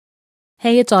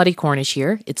Hey, it's Audie Cornish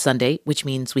here. It's Sunday, which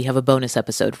means we have a bonus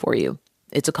episode for you.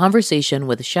 It's a conversation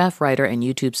with chef, writer, and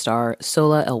YouTube star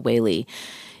Sohla El-Waylly.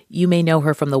 You may know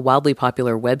her from the wildly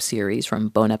popular web series from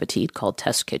Bon Appétit called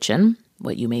Test Kitchen.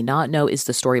 What you may not know is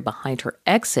the story behind her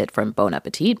exit from Bon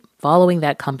Appétit, following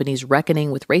that company's reckoning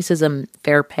with racism,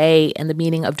 fair pay, and the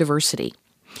meaning of diversity.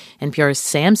 NPR's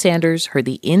Sam Sanders heard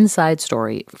the inside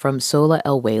story from Sohla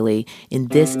El-Waylly in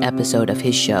this episode of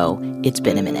his show, It's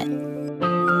Been a Minute.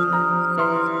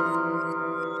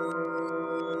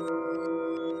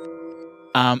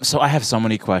 So I have so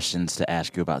many questions to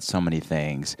ask you about so many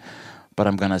things, but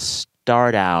I'm going to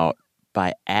start out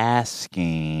by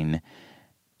asking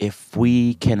if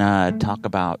we can talk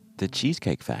about the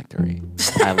Cheesecake Factory.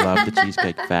 I love the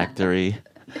Cheesecake Factory.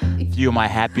 A few of my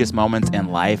happiest moments in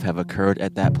life have occurred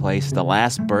at that place. The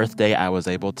last birthday I was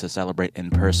able to celebrate in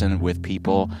person with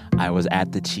people, I was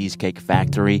at the Cheesecake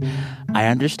Factory. I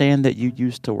understand that you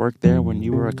used to work there when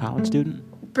you were a college student?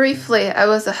 Briefly, I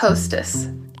was a hostess.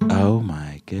 Oh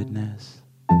my goodness.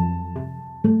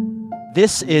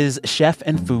 This is chef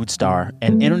and food star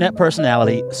and internet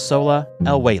personality Sohla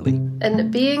El-Waylly.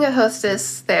 And being a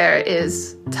hostess there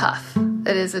is tough.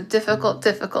 It is a difficult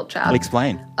job.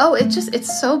 Explain. Oh,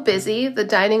 it's so busy. The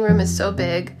dining room is so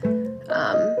big.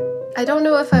 I don't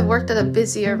know if I've worked at a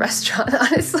busier restaurant,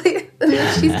 honestly, than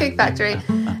the Cheesecake Factory.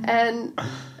 And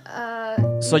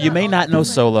so you may not know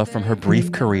Sohla from her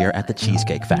brief career at the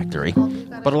Cheesecake Factory,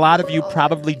 but a lot of you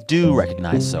probably do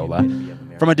recognize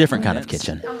Sohla from a different kind of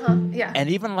kitchen. Yeah. And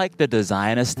even like the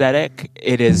design aesthetic,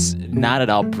 it is not at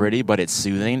all pretty, but it's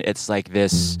soothing. It's like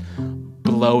this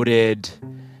bloated,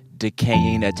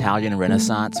 decaying Italian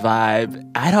Renaissance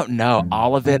vibe. I don't know.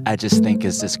 All of it, I just think,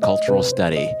 is this cultural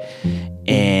study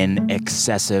in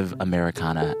excessive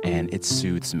Americana, and it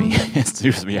soothes me. It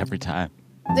soothes me every time.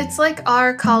 It's like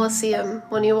our Coliseum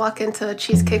when you walk into a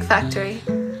Cheesecake Factory.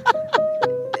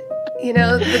 You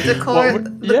know, the decor,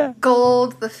 the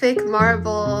gold, the fake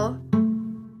marble.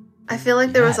 I feel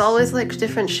like there was always like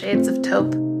different shades of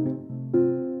taupe.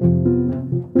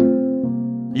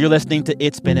 You're listening to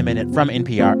It's Been a Minute from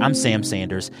NPR. I'm Sam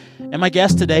Sanders, and my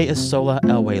guest today is Sohla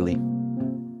El-Waylly.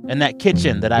 In that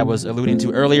kitchen that I was alluding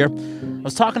to earlier, I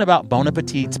was talking about Bon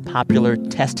Appetit's popular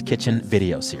Test Kitchen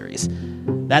video series.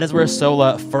 That is where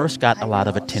Sohla first got a lot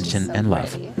of attention and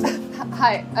love.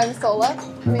 Hi, I'm Sohla.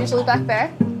 I'm usually back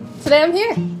there. Today I'm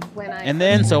here. And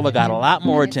then Sohla got a lot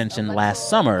more attention last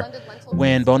summer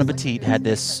when Bon Appetit had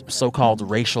this so-called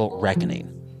racial reckoning.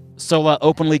 Sohla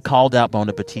openly called out Bon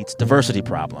Appetit's diversity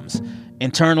problems,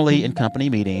 internally in company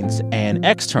meetings and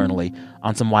externally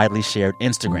on some widely shared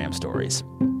Instagram stories.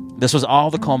 This was all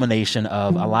the culmination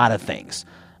of a lot of things: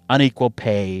 unequal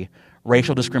pay,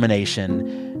 racial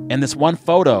discrimination, and this one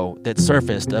photo that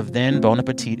surfaced of then Bon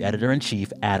Appetit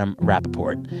editor-in-chief Adam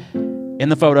Rappaport. In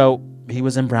the photo, he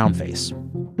was in brownface.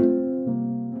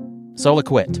 Sohla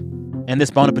quit. And this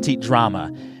Bon Appetit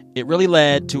drama, it really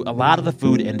led to a lot of the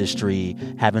food industry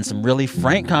having some really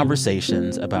frank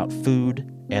conversations about food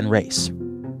and race.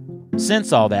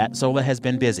 Since all that, Sohla has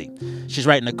been busy. She's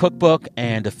writing a cookbook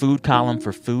and a food column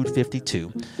for Food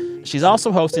 52. She's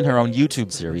also hosting her own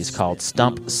YouTube series called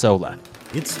Stump Sohla.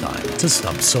 It's time to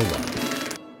Stump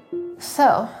Sohla.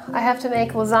 So, I have to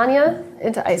make lasagna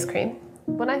into ice cream.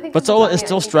 But Sohla is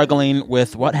still struggling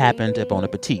with what happened at Bon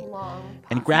Appetit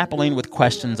and grappling with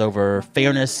questions over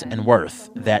fairness and worth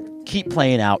that keep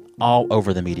playing out all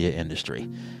over the media industry.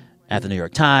 At the New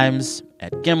York Times,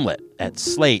 at Gimlet, at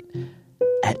Slate,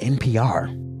 at NPR.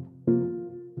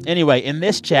 Anyway, in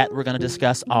this chat, we're going to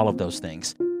discuss all of those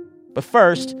things. But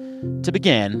first, to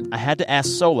begin, I had to ask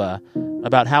Sohla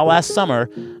about how last summer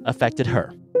affected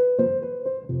her.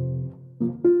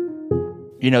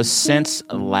 You know, since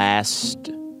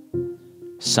last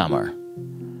summer,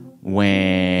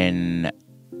 when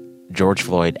George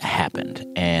Floyd happened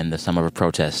and the summer of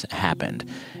protests happened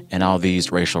and all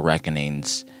these racial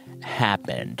reckonings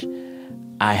happened,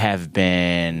 I have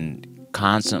been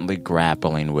constantly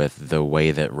grappling with the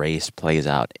way that race plays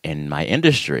out in my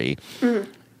industry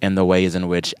and the ways in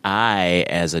which I,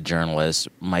 as a journalist,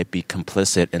 might be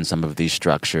complicit in some of these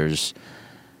structures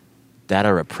that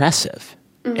are oppressive.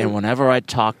 And whenever I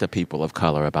talk to people of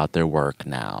color about their work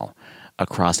now,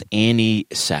 across any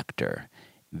sector,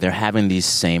 they're having these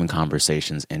same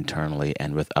conversations internally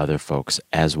and with other folks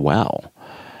as well.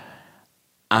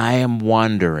 I am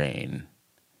wondering,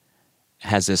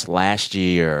 has this last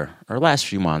year or last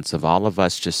few months of all of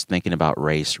us just thinking about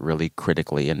race really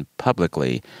critically and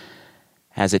publicly,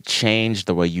 has it changed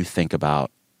the way you think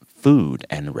about food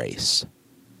and race?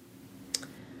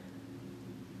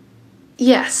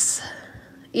 Yes.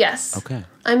 Okay.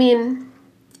 I mean,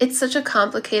 it's such a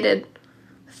complicated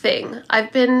thing.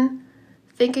 I've been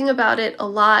thinking about it a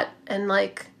lot, and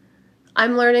like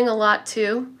I'm learning a lot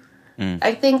too.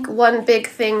 I think one big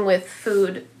thing with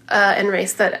food and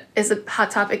race that is a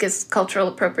hot topic is cultural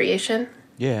appropriation.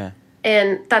 Yeah.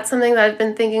 And that's something that I've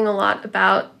been thinking a lot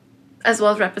about, as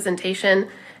well as representation.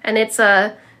 And it's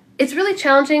really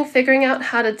challenging figuring out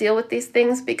how to deal with these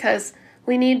things, because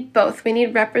we need both. We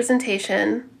need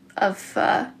representation of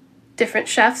different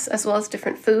chefs as well as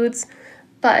different foods.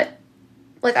 But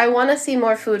like, I want to see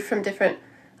more food from different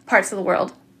parts of the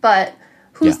world. But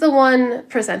who's the one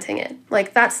presenting it?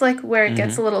 Like, that's like where it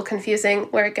gets a little confusing,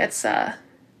 where it gets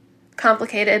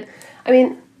complicated. I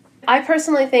mean, I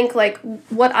personally think like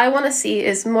what I want to see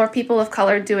is more people of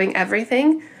color doing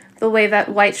everything the way that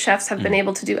white chefs have been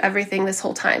able to do everything this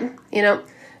whole time. You know,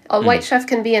 a white chef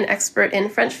can be an expert in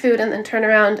French food and then turn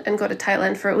around and go to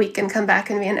Thailand for a week and come back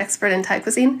and be an expert in Thai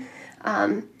cuisine,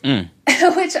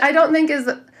 which I don't think is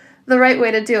the right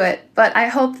way to do it. But I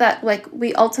hope that like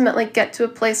we ultimately get to a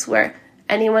place where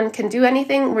anyone can do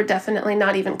anything. We're definitely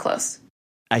not even close.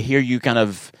 I hear you kind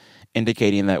of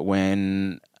indicating that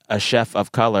when a chef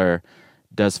of color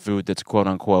does food that's quote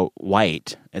unquote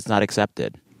white, it's not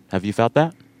accepted. Have you felt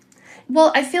that?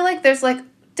 Well, I feel like there's like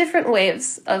different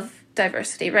waves of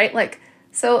diversity, right? Like,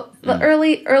 so the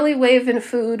early wave in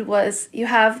food was you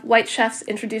have white chefs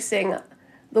introducing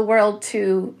the world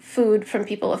to food from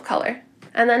people of color.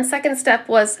 And then second step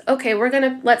was, okay, we're going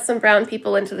to let some brown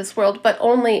people into this world, but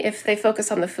only if they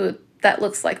focus on the food that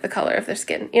looks like the color of their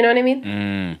skin. You know what I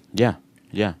mean? Yeah.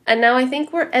 Yeah. And now I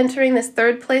think we're entering this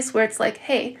third place where it's like,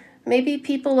 hey, maybe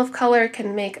people of color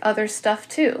can make other stuff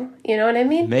too. You know what I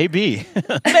mean? Maybe.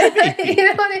 Maybe. You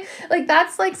know what I mean? Like,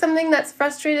 that's like something that's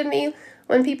frustrated me.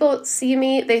 When people see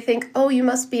me, they think, oh, you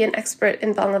must be an expert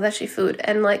in Bangladeshi food.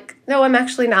 And like, no, I'm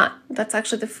actually not. That's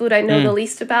actually the food I know the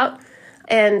least about.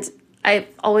 And I've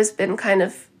always been kind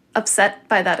of upset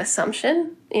by that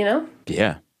assumption, you know?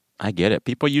 Yeah, I get it.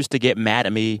 People used to get mad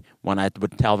at me when I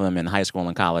would tell them in high school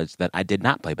and college that I did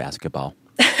not play basketball.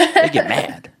 They get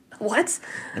mad. What?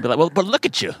 They'd be like, well, but look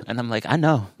at you. And I'm like, I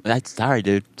know. Sorry,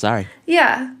 dude. Sorry.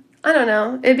 Yeah. I don't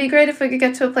know. It'd be great if we could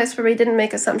get to a place where we didn't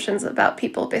make assumptions about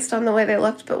people based on the way they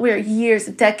looked, but we're years,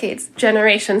 decades,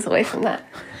 generations away from that.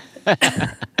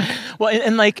 Well,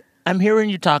 and like, I'm hearing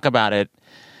you talk about it,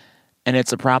 and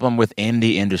it's a problem within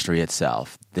the industry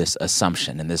itself, this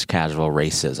assumption and this casual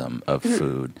racism of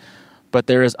food. But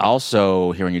there is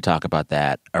also, hearing you talk about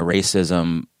that, a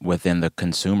racism within the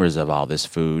consumers of all this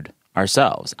food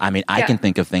ourselves. I mean, I can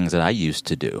think of things that I used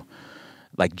to do,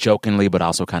 like jokingly, but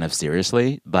also kind of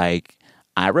seriously. Like,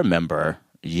 I remember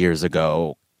years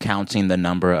ago counting the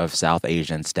number of South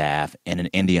Asian staff in an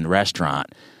Indian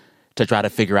restaurant to try to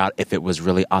figure out if it was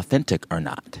really authentic or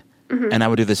not. And I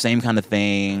would do the same kind of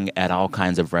thing at all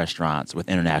kinds of restaurants with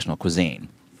international cuisine.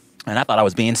 And I thought I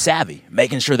was being savvy,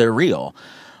 making sure they're real.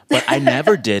 But I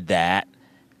never did that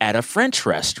at a French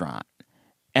restaurant.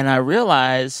 And I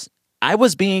realized I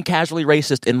was being casually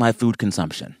racist in my food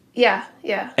consumption. Yeah,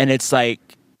 yeah. And it's like,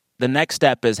 the next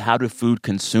step is, how do food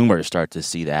consumers start to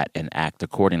see that and act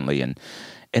accordingly and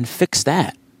fix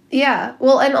that? Yeah.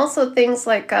 Well, and also things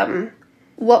like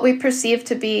what we perceive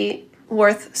to be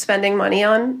worth spending money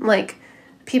on. Like,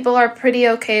 people are pretty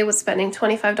okay with spending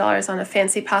 $25 on a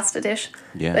fancy pasta dish.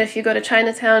 Yeah. But if you go to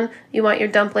Chinatown, you want your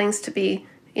dumplings to be,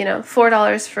 you know,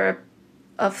 $4 for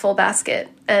a full basket.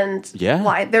 And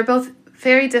why? They're both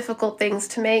very difficult things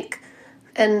to make.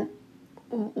 And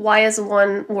why is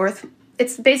one worth...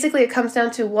 It's basically, it comes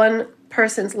down to one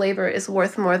person's labor is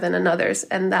worth more than another's,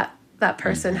 and that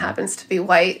person happens to be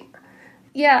white.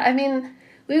 Yeah, I mean,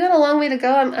 we've got a long way to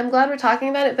go. I'm glad we're talking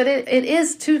about it, but it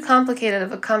is too complicated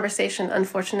of a conversation,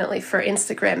 unfortunately, for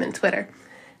Instagram and Twitter.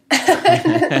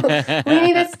 We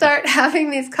need to start having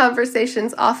these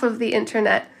conversations off of the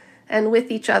internet and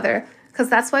with each other, because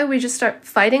that's why we just start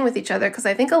fighting with each other, because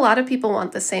I think a lot of people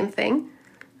want the same thing.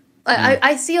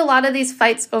 I see a lot of these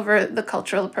fights over the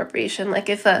cultural appropriation. Like,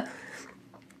 if I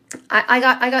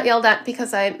got yelled at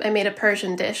because I made a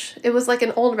Persian dish. It was like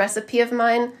an old recipe of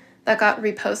mine that got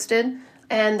reposted,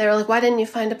 and they were like, why didn't you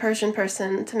find a Persian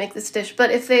person to make this dish? But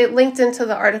if they linked into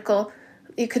the article,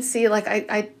 you could see, like,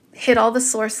 I hit all the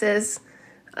sources,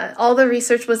 all the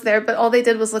research was there, but all they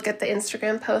did was look at the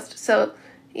Instagram post. So,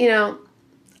 you know,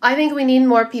 I think we need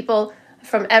more people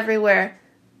from everywhere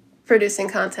producing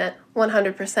content,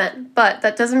 100%. But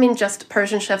that doesn't mean just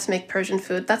Persian chefs make Persian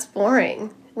food. That's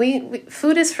boring. We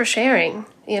food is for sharing,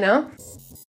 you know?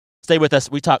 Stay with us.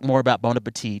 We talk more about Bon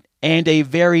Appetit and a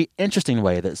very interesting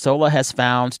way that Sohla has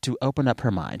found to open up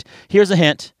her mind. Here's a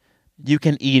hint. You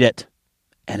can eat it,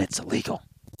 and it's illegal.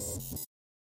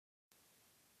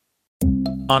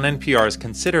 On NPR's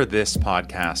Consider This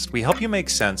podcast, we help you make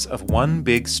sense of one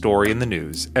big story in the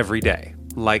news every day,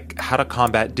 like how to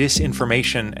combat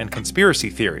disinformation and conspiracy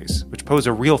theories, which pose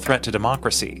a real threat to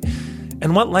democracy,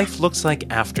 and what life looks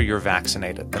like after you're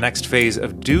vaccinated, the next phase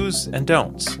of do's and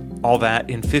don'ts. All that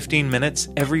in 15 minutes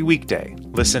every weekday.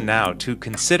 Listen now to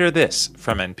Consider This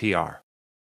from NPR.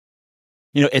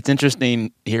 You know, it's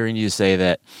interesting hearing you say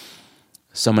that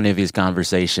so many of these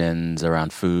conversations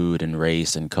around food and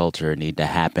race and culture need to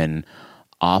happen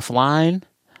offline,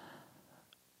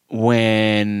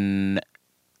 when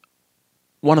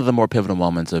one of the more pivotal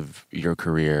moments of your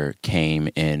career came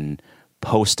in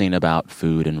posting about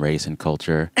food and race and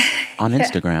culture on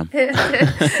Instagram. Yeah,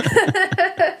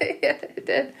 it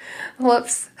did.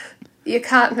 Whoops. You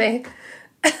caught me.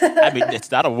 I mean, it's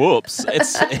not a whoops.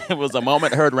 It was a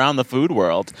moment heard around the food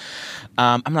world.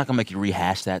 I'm not going to make you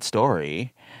rehash that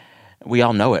story. We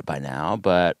all know it by now,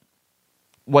 but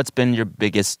what's been your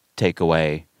biggest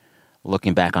takeaway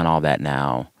looking back on all that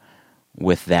now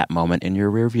with that moment in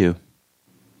your rear view?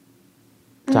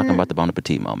 Talking about the Bon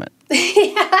Appetit moment.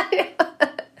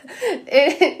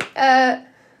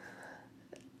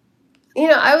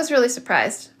 I was really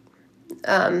surprised.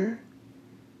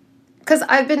 Because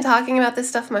I've been talking about this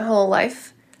stuff my whole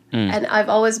life, and I've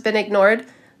always been ignored.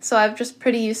 So I'm just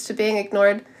pretty used to being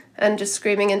ignored and just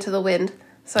screaming into the wind.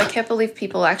 So I can't believe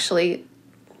people actually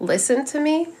listen to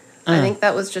me. I think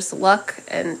that was just luck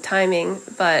and timing.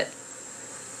 But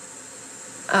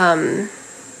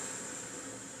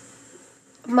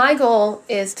my goal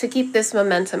is to keep this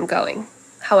momentum going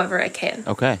however I can.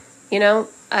 Okay.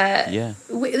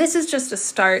 This is just a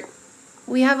start.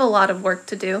 We have a lot of work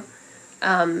to do.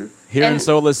 Hearing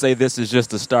Sohla say this is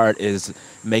just a start is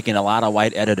making a lot of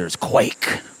white editors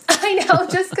quake. I know,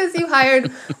 just because you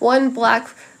hired one black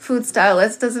food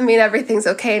stylist doesn't mean everything's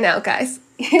okay now, guys.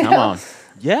 Come on.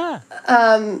 Yeah.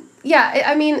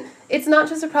 I mean, it's not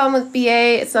just a problem with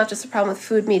BA, it's not just a problem with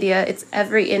food media, it's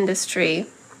every industry,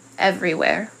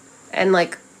 everywhere. And,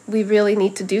 we really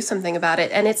need to do something about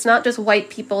it. And it's not just white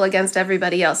people against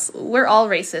everybody else. We're all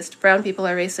racist. Brown people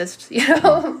are racist,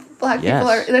 Black people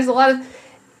are... There's a lot of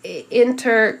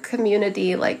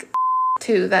inter-community,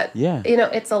 too, that,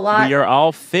 it's a lot. We are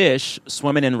all fish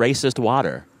swimming in racist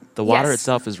water. The water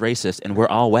itself is racist, and we're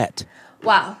all wet.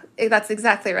 Wow, that's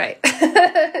exactly right.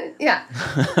 Yeah.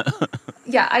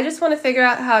 Yeah, I just want to figure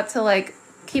out how to,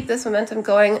 keep this momentum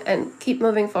going and keep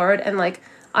moving forward. And,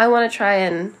 I want to try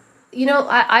and...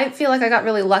 I feel like I got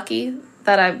really lucky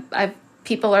that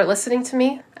people are listening to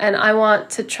me, and I want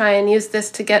to try and use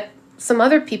this to get some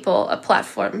other people a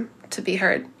platform to be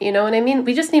heard. You know what I mean?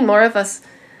 We just need more of us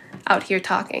out here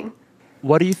talking.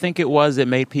 What do you think it was that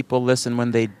made people listen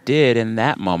when they did in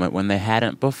that moment when they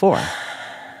hadn't before?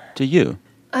 To you?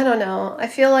 I don't know. I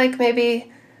feel like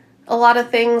maybe a lot of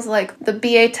things like the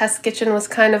BA Test Kitchen was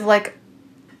kind of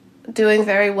doing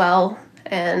very well,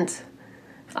 and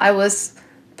I was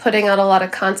putting out a lot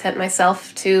of content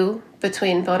myself too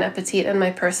between Bon Appetit and my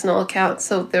personal account.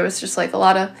 So there was just a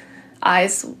lot of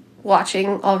eyes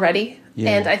watching already.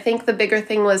 Yeah. And I think the bigger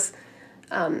thing was,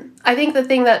 I think the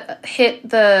thing that hit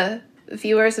the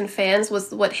viewers and fans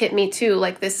was what hit me too,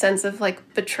 this sense of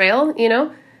betrayal,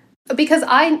 because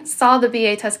I saw the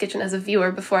BA Test Kitchen as a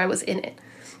viewer before I was in it.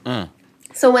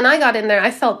 So when I got in there, I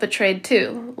felt betrayed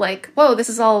too. Whoa, this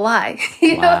is all a lie.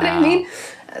 You know what I mean?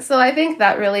 So I think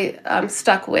that really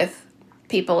stuck with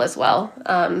people as well.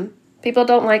 People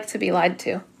don't like to be lied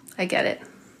to. I get it.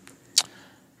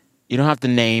 You don't have to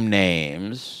name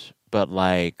names, but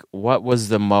what was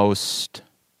the most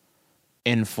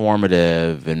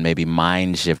informative and maybe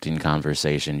mind-shifting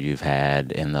conversation you've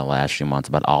had in the last few months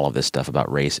about all of this stuff about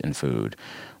race and food,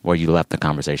 where you left the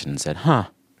conversation and said,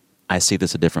 I see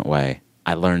this a different way.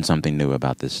 I learned something new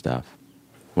about this stuff.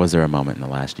 Was there a moment in the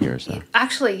last year or so?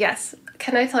 Actually, yes.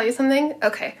 Can I tell you something?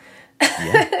 Okay.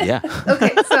 Yeah.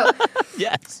 Okay, so...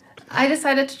 Yes. I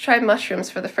decided to try mushrooms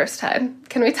for the first time.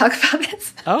 Can we talk about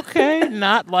this? Okay,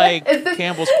 not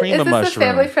Campbell's cream of mushroom. Is this a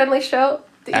family-friendly show?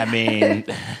 I mean,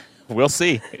 we'll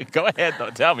see. Go ahead, though.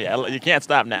 Tell me. You can't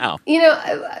stop now.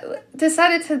 I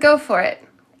decided to go for it.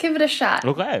 Give it a shot.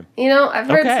 Okay. I've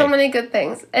heard so many good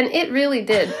things, and it really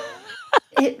did.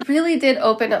 It really did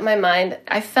open up my mind.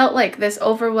 I felt this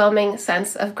overwhelming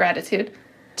sense of gratitude.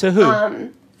 To who?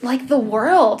 The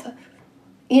world.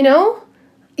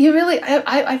 You really,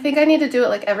 I think I need to do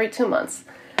it every 2 months.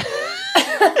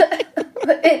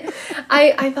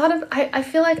 I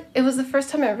feel like it was the first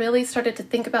time I really started to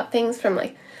think about things from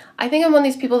I think I'm one of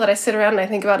these people that I sit around and I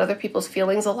think about other people's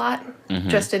feelings a lot,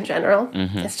 just in general.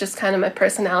 It's just kind of my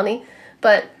personality.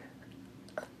 But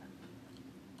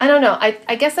I don't know.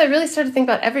 I guess I really started to think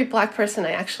about every black person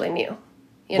I actually knew.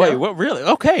 Wait, what? Really?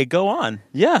 Okay, go on.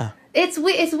 Yeah. It's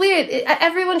weird.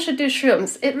 Everyone should do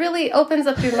shrooms. It really opens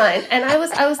up your mind. And I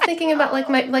was thinking about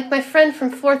my friend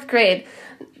from 4th grade,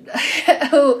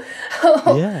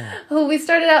 who we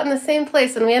started out in the same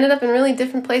place, and we ended up in really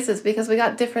different places because we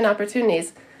got different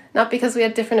opportunities, not because we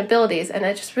had different abilities. And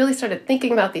I just really started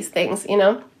thinking about these things,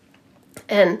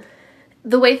 and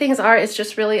the way things are is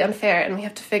just really unfair, and we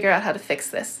have to figure out how to fix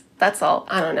this. That's all.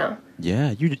 I don't know.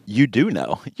 Yeah, you do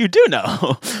know. You do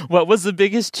know. What was the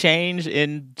biggest change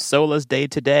in Sohla's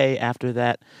day-to-day after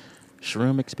that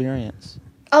shroom experience?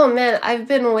 Oh, man, I've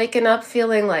been waking up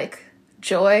feeling like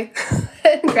joy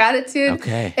and gratitude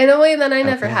in a way that I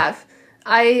never have.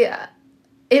 It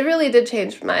really did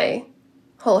change my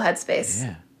whole headspace.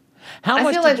 Yeah.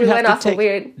 I feel like we went off a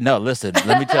weird... No, listen,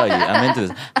 let me tell you. I'm into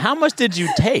this. How much did you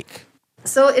take?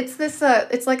 So it's this,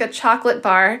 it's like a chocolate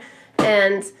bar,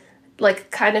 and like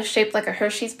kind of shaped like a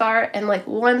Hershey's bar, and like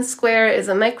 1 square is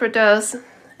a microdose,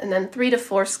 and then 3 to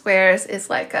 4 squares is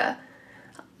like a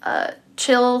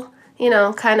chill,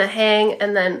 kind of hang,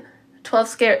 and then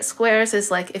 12 squares is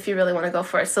like if you really want to go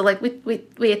for it. So like we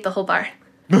ate the whole bar.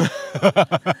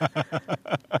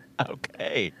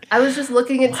 Okay. I was just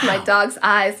looking into my dog's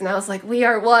eyes, and I was like, we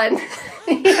are one.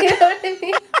 You know what I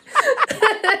mean?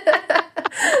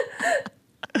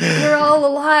 We're all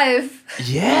alive.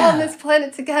 Yeah. We're all on this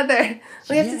planet together.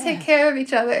 We have to take care of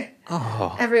each other.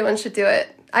 Oh. Everyone should do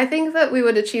it. I think that we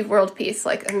would achieve world peace,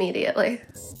 like, immediately.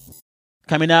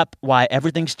 Coming up, why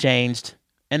everything's changed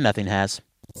and nothing has.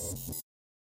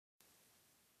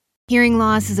 Hearing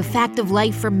loss is a fact of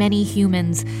life for many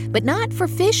humans, but not for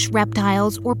fish,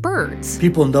 reptiles, or birds.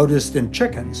 People noticed in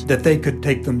chickens that they could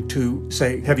take them to,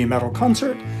 say, heavy metal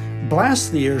concert,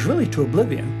 blast the ears really to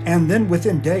oblivion, and then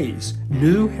within days,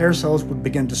 new hair cells would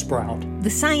begin to sprout. The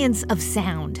Science of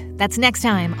Sound. That's next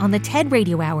time on the TED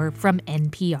Radio Hour from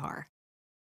NPR.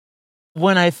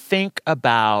 When I think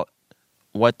about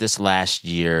what this last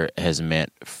year has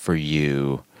meant for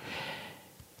you,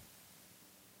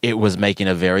 it was making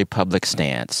a very public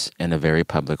stance in a very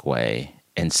public way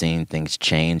and seeing things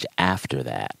change after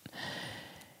that.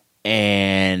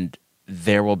 And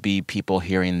there will be people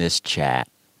hearing this chat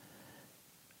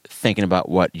thinking about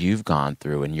what you've gone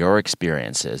through and your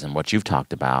experiences and what you've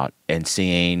talked about, and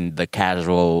seeing the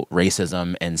casual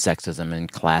racism and sexism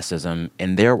and classism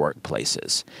in their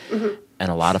workplaces. Mm-hmm. And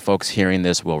a lot of folks hearing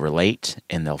this will relate,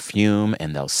 and they'll fume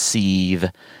and they'll seethe,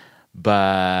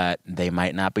 but they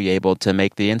might not be able to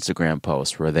make the Instagram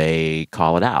post where they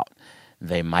call it out.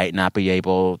 They might not be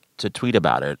able to tweet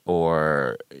about it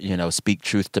or, speak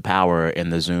truth to power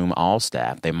in the Zoom all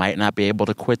staff. They might not be able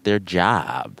to quit their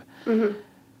job. Mm-hmm.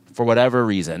 For whatever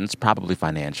reasons, probably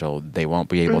financial, they won't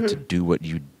be able to do what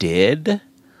you did.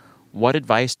 What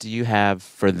advice do you have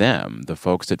for them, the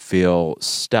folks that feel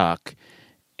stuck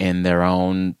in their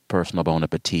own personal Bon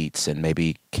Appétits and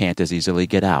maybe can't as easily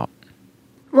get out?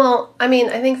 Well, I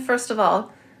think first of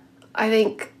all, I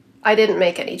think I didn't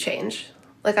make any change.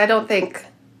 Like, I don't think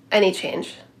any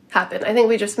change happened. I think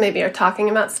we just maybe are talking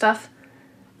about stuff.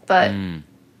 But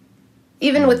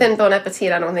even within Bon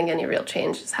Appétit, I don't think any real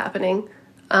change is happening.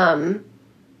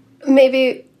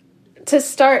 Maybe to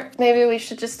start, maybe we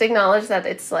should just acknowledge that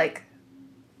it's like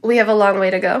we have a long way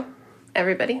to go,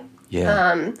 everybody.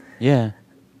 Yeah. Yeah.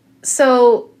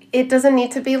 So it doesn't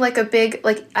need to be like a big,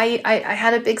 like I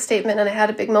had a big statement and I had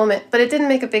a big moment, but it didn't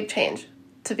make a big change,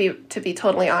 to be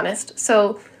totally honest.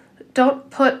 So don't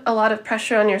put a lot of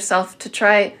pressure on yourself to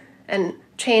try and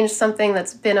change something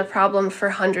that's been a problem for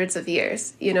hundreds of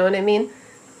years. You know what I mean?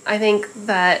 I think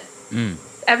that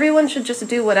everyone should just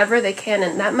do whatever they can,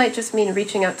 and that might just mean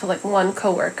reaching out to like one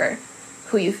coworker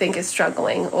who you think is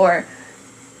struggling, or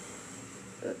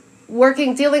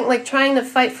trying to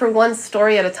fight for one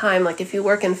story at a time. Like if you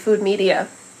work in food media,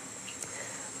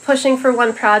 pushing for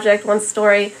one project, one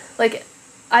story. Like,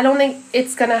 I don't think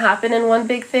it's going to happen in one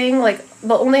big thing. Like,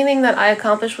 the only thing that I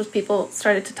accomplished was people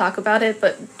started to talk about it,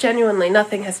 but genuinely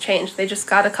nothing has changed. They just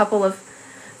got a couple of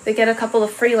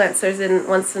freelancers in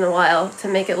once in a while to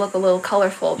make it look a little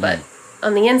colorful, but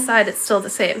on the inside, it's still the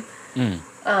same.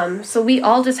 So we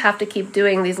all just have to keep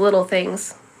doing these little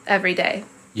things every day.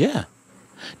 Yeah.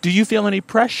 Do you feel any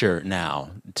pressure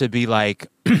now to be like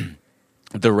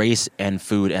the race and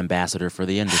food ambassador for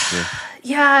the industry?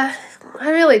 Yeah, I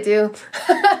really do.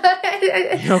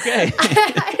 Okay.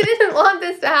 I didn't want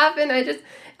this to happen.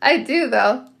 I do,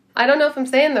 though. I don't know if I'm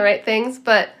saying the right things,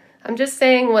 but I'm just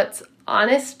saying what's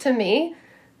honest to me.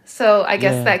 So I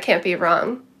guess that can't be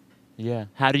wrong. Yeah.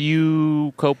 How do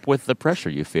you cope with the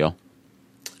pressure you feel?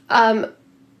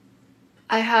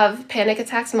 I have panic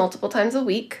attacks multiple times a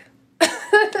week.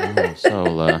 Oh,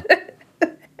 Sohla.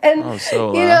 And,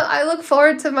 Sohla. you know, I look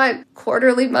forward to my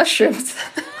quarterly mushrooms.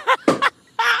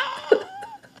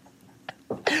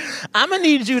 I'm going to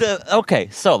need you to... Okay,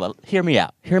 Sohla, hear me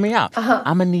out.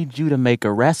 I'm going to need you to make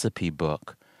a recipe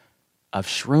book of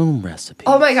shroom recipes.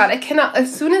 Oh my God, I cannot.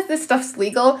 As soon as this stuff's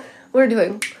legal, we're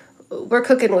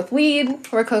cooking with weed,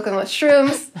 we're cooking with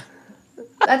shrooms.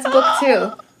 That's book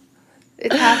 2.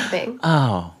 It's happening.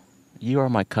 Oh, you are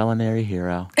my culinary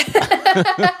hero.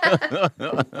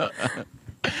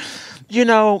 You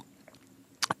know,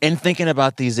 in thinking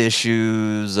about these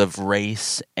issues of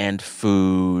race and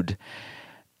food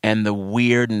and the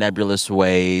weird nebulous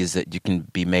ways that you can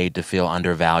be made to feel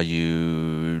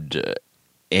undervalued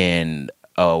in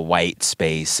a white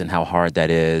space and how hard that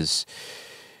is,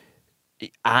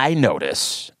 I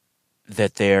notice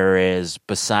that there is,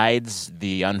 besides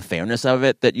the unfairness of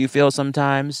it that you feel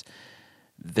sometimes,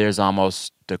 there's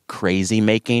almost a crazy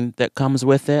making that comes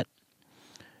with it,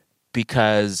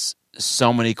 because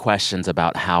so many questions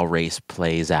about how race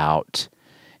plays out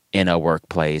in a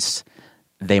workplace,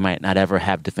 they might not ever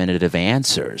have definitive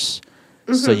answers.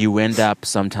 Mm-hmm. So you end up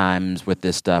sometimes with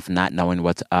this stuff not knowing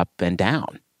what's up and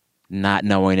down, not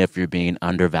knowing if you're being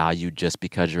undervalued just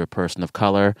because you're a person of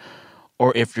color,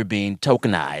 or if you're being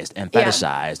tokenized and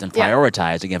fetishized and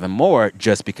prioritized even more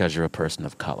just because you're a person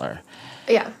of color.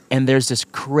 Yeah. And there's this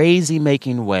crazy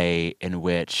making way in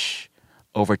which,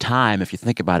 over time, if you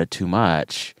think about it too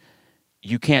much,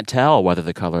 you can't tell whether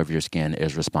the color of your skin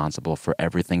is responsible for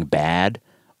everything bad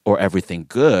or everything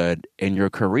good in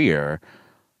your career,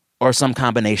 or some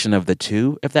combination of the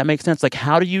two, if that makes sense. Like,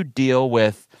 how do you deal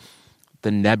with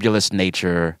the nebulous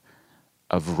nature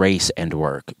of race and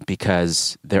work?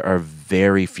 Because there are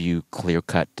very few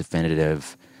clear-cut,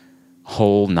 definitive,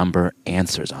 whole number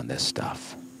answers on this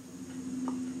stuff.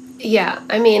 Yeah,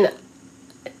 I mean,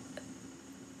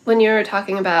 when you're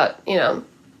talking about, you know,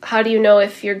 how do you know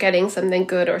if you're getting something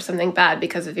good or something bad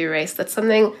because of your race? That's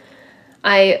something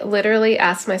I literally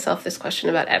ask myself this question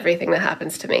about everything that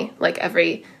happens to me. Like,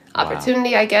 every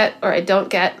opportunity I get or I don't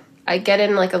get, I get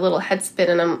in like a little headspin,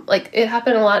 and I'm like, it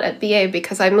happened a lot at BA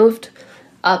because I moved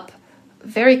up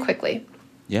very quickly.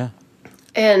 Yeah.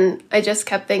 And I just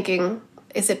kept thinking,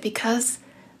 is it because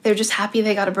they're just happy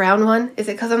they got a brown one? Is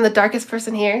it because I'm the darkest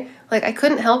person here? Like, I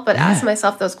couldn't help but ask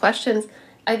myself those questions.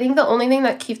 I think the only thing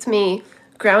that keeps me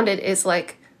grounded is,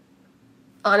 like,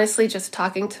 honestly just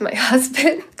talking to my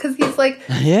husband, because he's like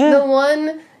the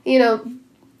one, you know,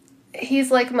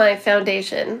 he's like my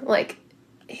foundation. Like,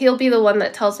 he'll be the one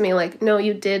that tells me, like, no,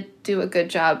 you did do a good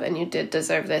job and you did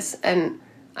deserve this, and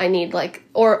I need, like,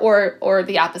 or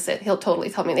the opposite. He'll totally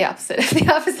tell me the opposite if the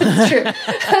opposite is true.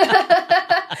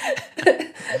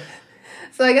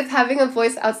 So I guess having a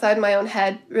voice outside my own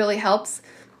head really helps.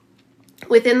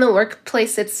 Within the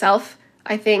workplace itself,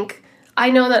 I think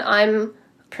I know that I'm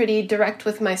pretty direct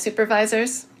with my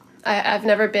supervisors. I've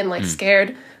never been, like,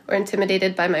 scared or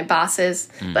intimidated by my bosses,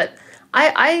 but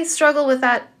I struggle with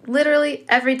that literally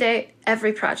every day,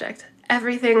 every project,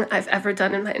 everything I've ever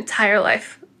done in my entire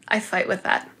life. I fight with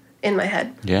that in my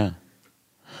head. Yeah.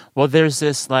 Well, there's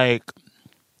this, like,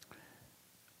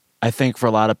 I think for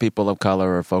a lot of people of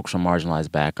color or folks from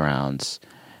marginalized backgrounds,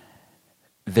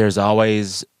 there's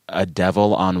always a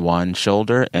devil on one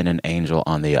shoulder and an angel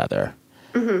on the other.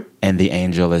 Mm-hmm. And the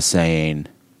angel is saying,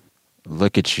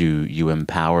 look at you, you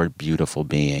empowered, beautiful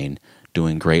being,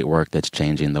 doing great work that's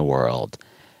changing the world.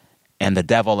 And the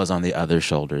devil is on the other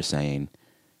shoulder saying,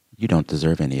 you don't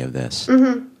deserve any of this.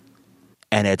 Mm-hmm.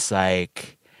 And it's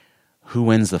like, who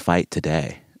wins the fight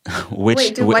today?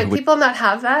 Wait, do white people not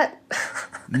have that?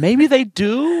 Maybe they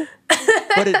do,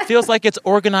 but it feels like it's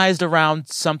organized around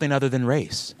something other than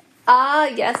race.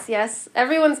 Yes.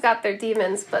 Everyone's got their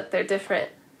demons, but they're different.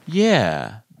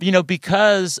 Yeah. You know,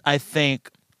 because I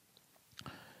think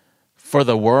for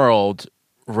the world,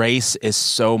 race is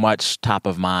so much top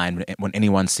of mind when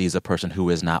anyone sees a person who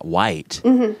is not white.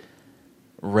 Mm-hmm.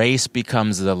 Race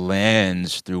becomes the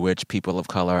lens through which people of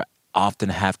color often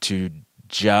have to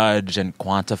judge and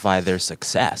quantify their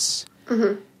success.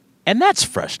 Mm-hmm. And that's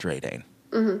frustrating.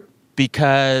 Mm-hmm.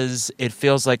 Because it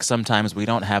feels like sometimes we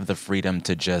don't have the freedom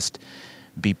to just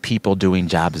be people doing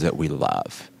jobs that we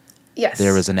love. Yes.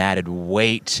 There is an added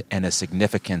weight and a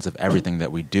significance of everything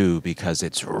that we do because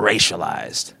it's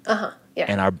racialized. Uh-huh. Yeah.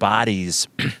 And our bodies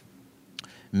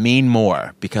mean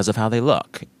more because of how they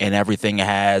look. And everything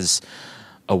has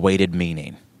a weighted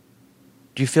meaning.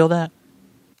 Do you feel that?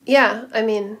 Yeah, I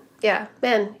mean, yeah.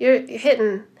 Man, you're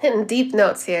hitting deep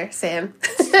notes here, Sam.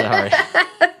 Sorry.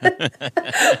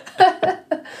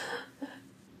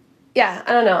 Yeah,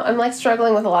 I don't know. I'm like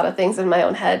struggling with a lot of things in my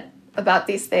own head about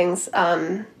these things.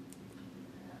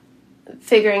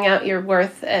 Figuring out your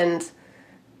worth, and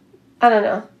I don't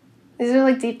know. These are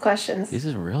like deep questions. These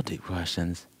are real deep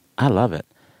questions. I love it.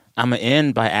 I'm going to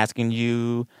end by asking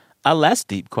you a less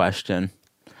deep question.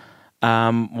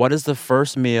 What is the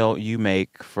first meal you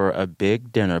make for a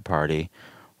big dinner party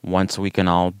once we can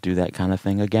all do that kind of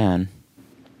thing again?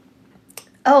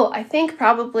 Oh, I think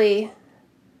probably...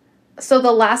 So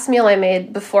the last meal I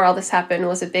made before all this happened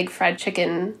was a big fried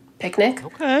chicken picnic.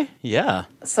 Okay, yeah.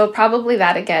 So probably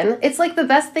that again. It's like the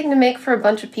best thing to make for a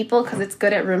bunch of people because it's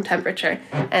good at room temperature.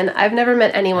 And I've never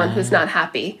met anyone who's not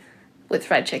happy with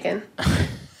fried chicken.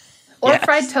 Or Yes.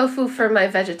 fried tofu for my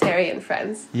vegetarian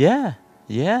friends. Yeah.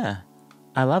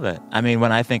 I love it. I mean,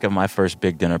 when I think of my first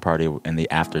big dinner party in the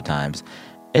after times,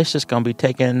 it's just going to be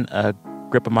taking a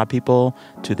grip of my people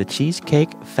to the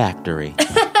Cheesecake Factory.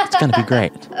 It's going to be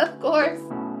great. Of course.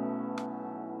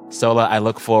 Sohla, I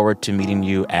look forward to meeting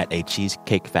you at a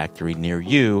Cheesecake Factory near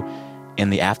you in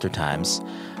the after times.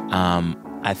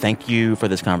 I thank you for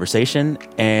this conversation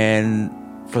and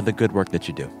for the good work that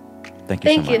you do. Thank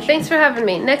you so much. Thank you. Thanks for having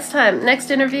me.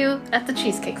 Next interview at the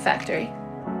Cheesecake Factory.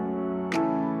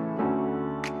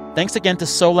 Thanks again to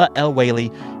Sohla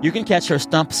El-Waylly. You can catch her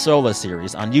Stump Sohla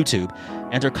series on YouTube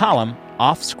and her column,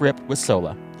 Off Script with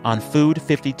Sohla, on Food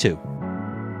 52. All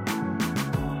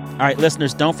right,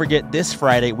 listeners, don't forget this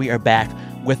Friday we are back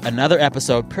with another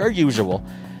episode per usual.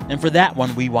 And for that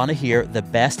one, we want to hear the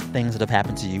best things that have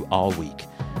happened to you all week.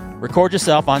 Record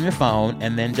yourself on your phone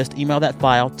and then just email that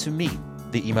file to me.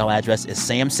 The email address is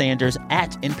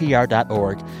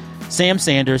samsanders@npr.org.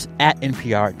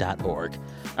 samsanders@npr.org.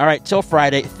 All right, till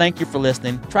Friday, thank you for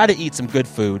listening. Try to eat some good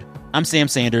food. I'm Sam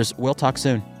Sanders. We'll talk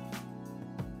soon.